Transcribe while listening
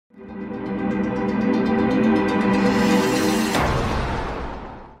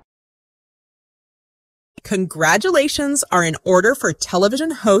Congratulations are in order for television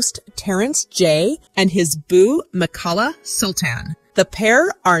host Terrence J and his boo Mikalah Sultan. The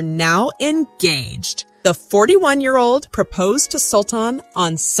pair are now engaged. The 41-year-old proposed to Sultan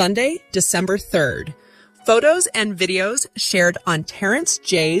on Sunday, December 3rd. Photos and videos shared on Terrence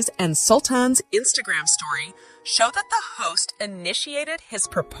J's and Sultan's Instagram story show that the host initiated his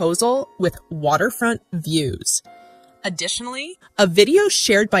proposal with waterfront views. Additionally, a video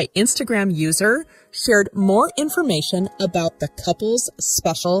shared by Instagram user shared more information about the couple's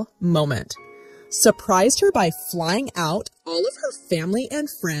special moment. Surprised her by flying out all of her family and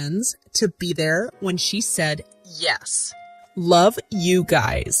friends to be there when she said yes. Love you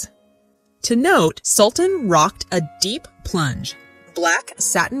guys. To note, Sultan rocked a deep plunge, black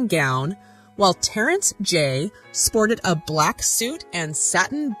satin gown, while Terrence J sported a black suit and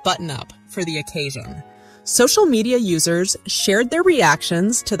satin button-up for the occasion. Social media users shared their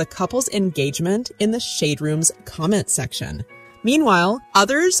reactions to the couple's engagement in the Shade Room's comment section. Meanwhile,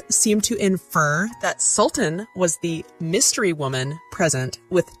 others seem to infer that Sultan was the mystery woman present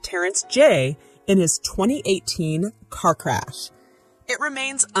with Terrence J in his 2018 car crash. It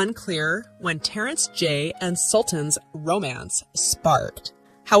remains unclear when Terrence J and Sultan's romance sparked.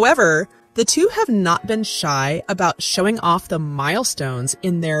 However, the two have not been shy about showing off the milestones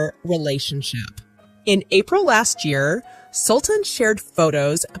in their relationship. In April last year, Sultan shared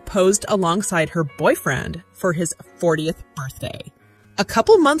photos posed alongside her boyfriend for his 40th birthday. A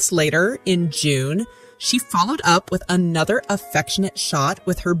couple months later, in June, she followed up with another affectionate shot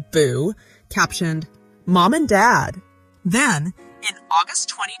with her boo, captioned, "Mom and Dad." Then, in August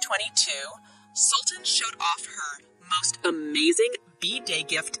 2022, Sultan showed off her most amazing B-Day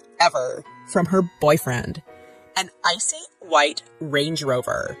gift ever from her boyfriend, an icy white Range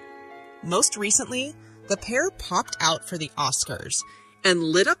Rover. Most recently, the pair popped out for the Oscars and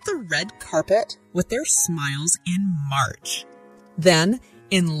lit up the red carpet with their smiles in March. Then,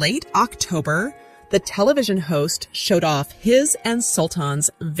 in late October, the television host showed off his and Sultan's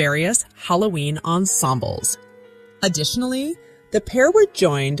various Halloween ensembles. Additionally, the pair were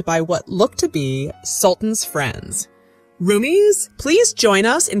joined by what looked to be Sultan's friends. Roomies, please join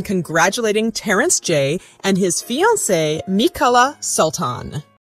us in congratulating Terrence J and his fiancée, Mikalah Sultan.